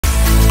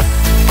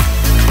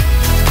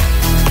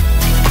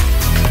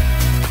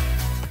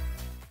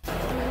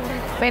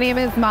My name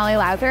is Molly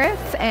Lazarus,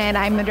 and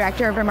I'm the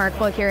Director of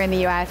Remarkable here in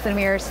the US, and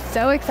we are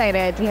so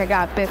excited to kick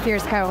off this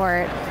year's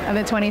cohort of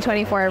the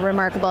 2024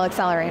 Remarkable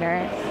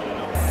Accelerator.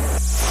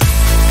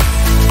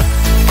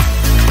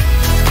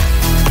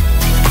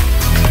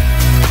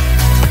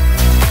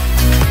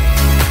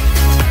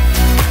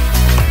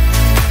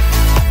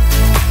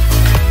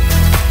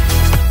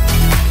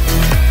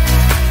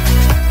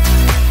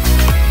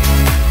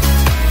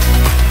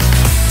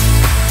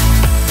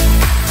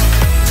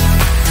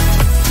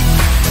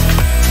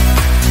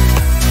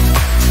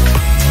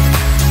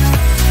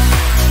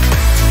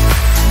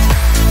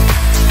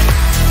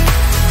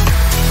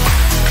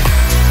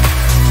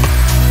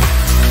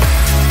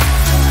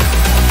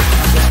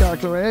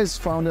 Is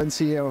founder and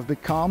CEO of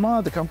Big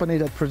Karma, the company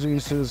that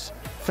produces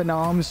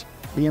Phenoms,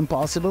 The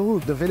Impossible,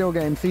 the video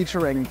game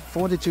featuring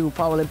 42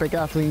 Paralympic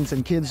athletes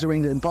and kids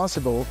doing the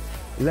impossible,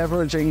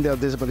 leveraging their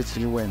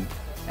disability to win.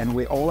 And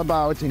we're all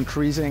about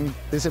increasing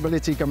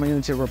disability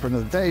community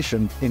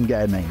representation in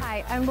gaming.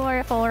 Hi, I'm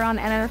Gloria Fulleron,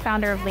 and I'm the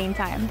founder of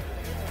Leantime.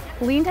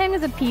 Leantime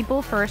is a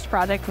people-first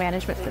project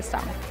management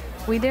system.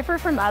 We differ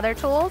from other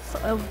tools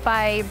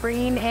by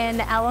bringing in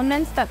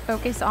elements that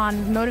focus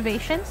on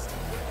motivations,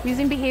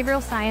 using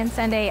behavioral science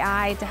and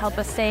AI to help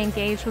us stay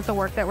engaged with the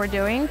work that we're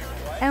doing.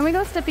 And we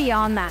go a step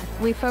beyond that.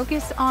 We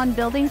focus on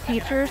building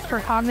features for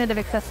cognitive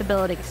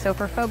accessibility. So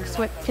for folks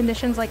with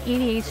conditions like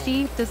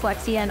ADHD,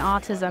 dyslexia, and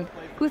autism,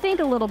 who think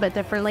a little bit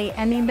differently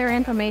and need their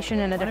information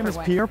in a different way. My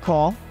name is Pierre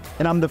Paul,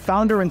 and I'm the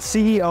founder and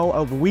CEO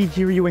of We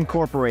Hear You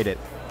Incorporated.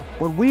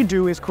 What we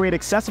do is create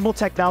accessible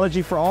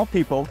technology for all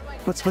people,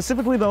 but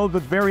specifically those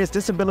with various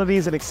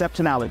disabilities and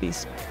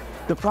exceptionalities.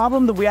 The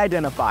problem that we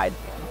identified: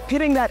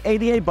 hitting that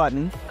ADA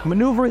button,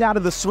 maneuvering out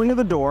of the swing of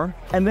the door,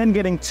 and then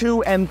getting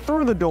to and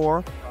through the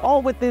door,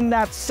 all within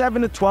that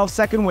 7 to 12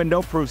 second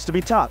window, proves to be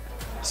tough.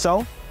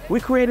 So we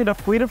created a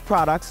suite of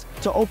products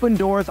to open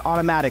doors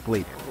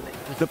automatically.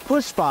 The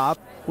push fob,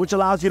 which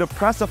allows you to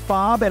press a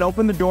fob and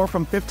open the door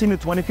from 15 to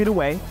 20 feet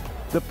away.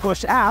 The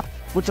push app,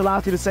 which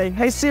allows you to say,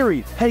 "Hey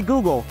Siri, hey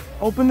Google,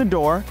 open the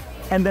door."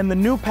 And then the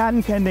new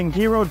patent pending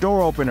Hero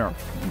Door Opener,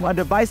 a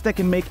device that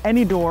can make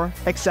any door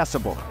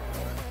accessible.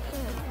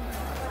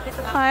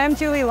 Hi, I'm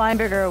Julie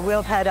Lineberger of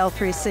WheelPad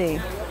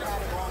L3C.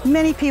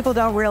 Many people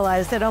don't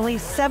realize that only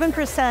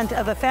 7%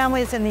 of the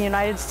families in the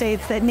United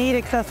States that need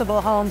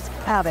accessible homes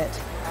have it.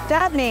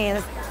 That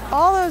means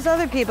all those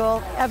other people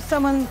have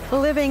someone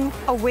living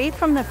away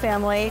from the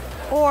family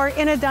or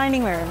in a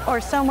dining room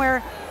or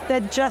somewhere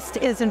that just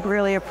isn't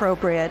really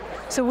appropriate.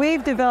 So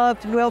we've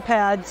developed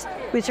WheelPads,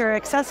 which are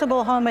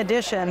accessible home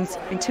additions,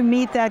 to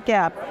meet that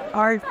gap.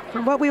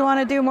 What we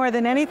want to do more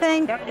than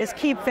anything is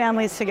keep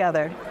families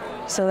together.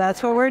 So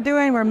that's what we're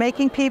doing. We're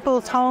making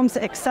people's homes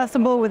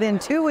accessible within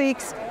 2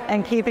 weeks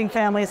and keeping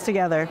families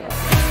together.